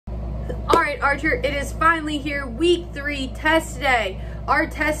All right, Archer, it is finally here, week 3 test day. Our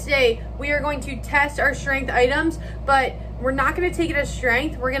test day, we are going to test our strength items, but we're not going to take it as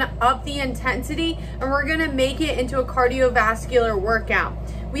strength. We're going to up the intensity and we're going to make it into a cardiovascular workout.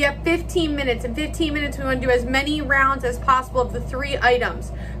 We have 15 minutes. In 15 minutes, we want to do as many rounds as possible of the 3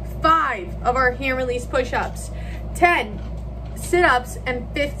 items. 5 of our hand release push-ups, 10 sit-ups,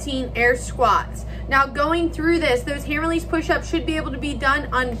 and 15 air squats. Now going through this, those hand release push-ups should be able to be done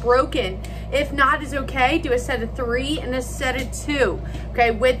unbroken. If not, is okay. Do a set of 3 and a set of 2.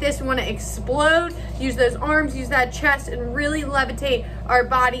 Okay, with this, we want to explode, use those arms, use that chest, and really levitate our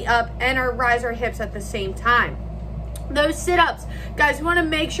body up and rise our hips at the same time. Those sit-ups, guys, we want to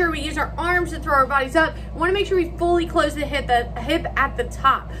make sure we use our arms to throw our bodies up. We want to make sure we fully close the hip at the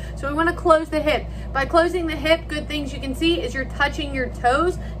top. So we want to close the hip. By closing the hip, good things you can see is you're touching your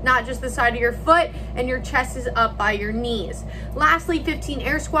toes, not just the side of your foot, and your chest is up by your knees. Lastly, 15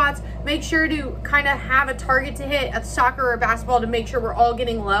 air squats. Make sure to kind of have a target to hit at soccer or basketball to make sure we're all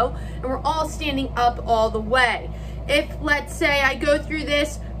getting low and we're all standing up all the way. If, let's say, I go through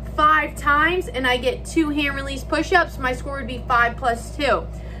this 5 times and I get 2 hand release push-ups, my score would be 5 plus 2.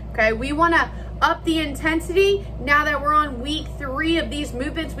 Okay, we want to up the intensity. Now that we're on week 3 of these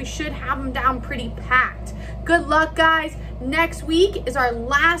movements, we should have them down pretty packed. Good luck, guys. Next week is our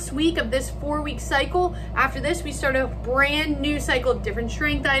last week of this 4-week cycle. After this, we start a brand new cycle of different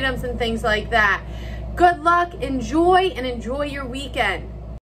strength items and things like that. Good luck, enjoy, and enjoy your weekend.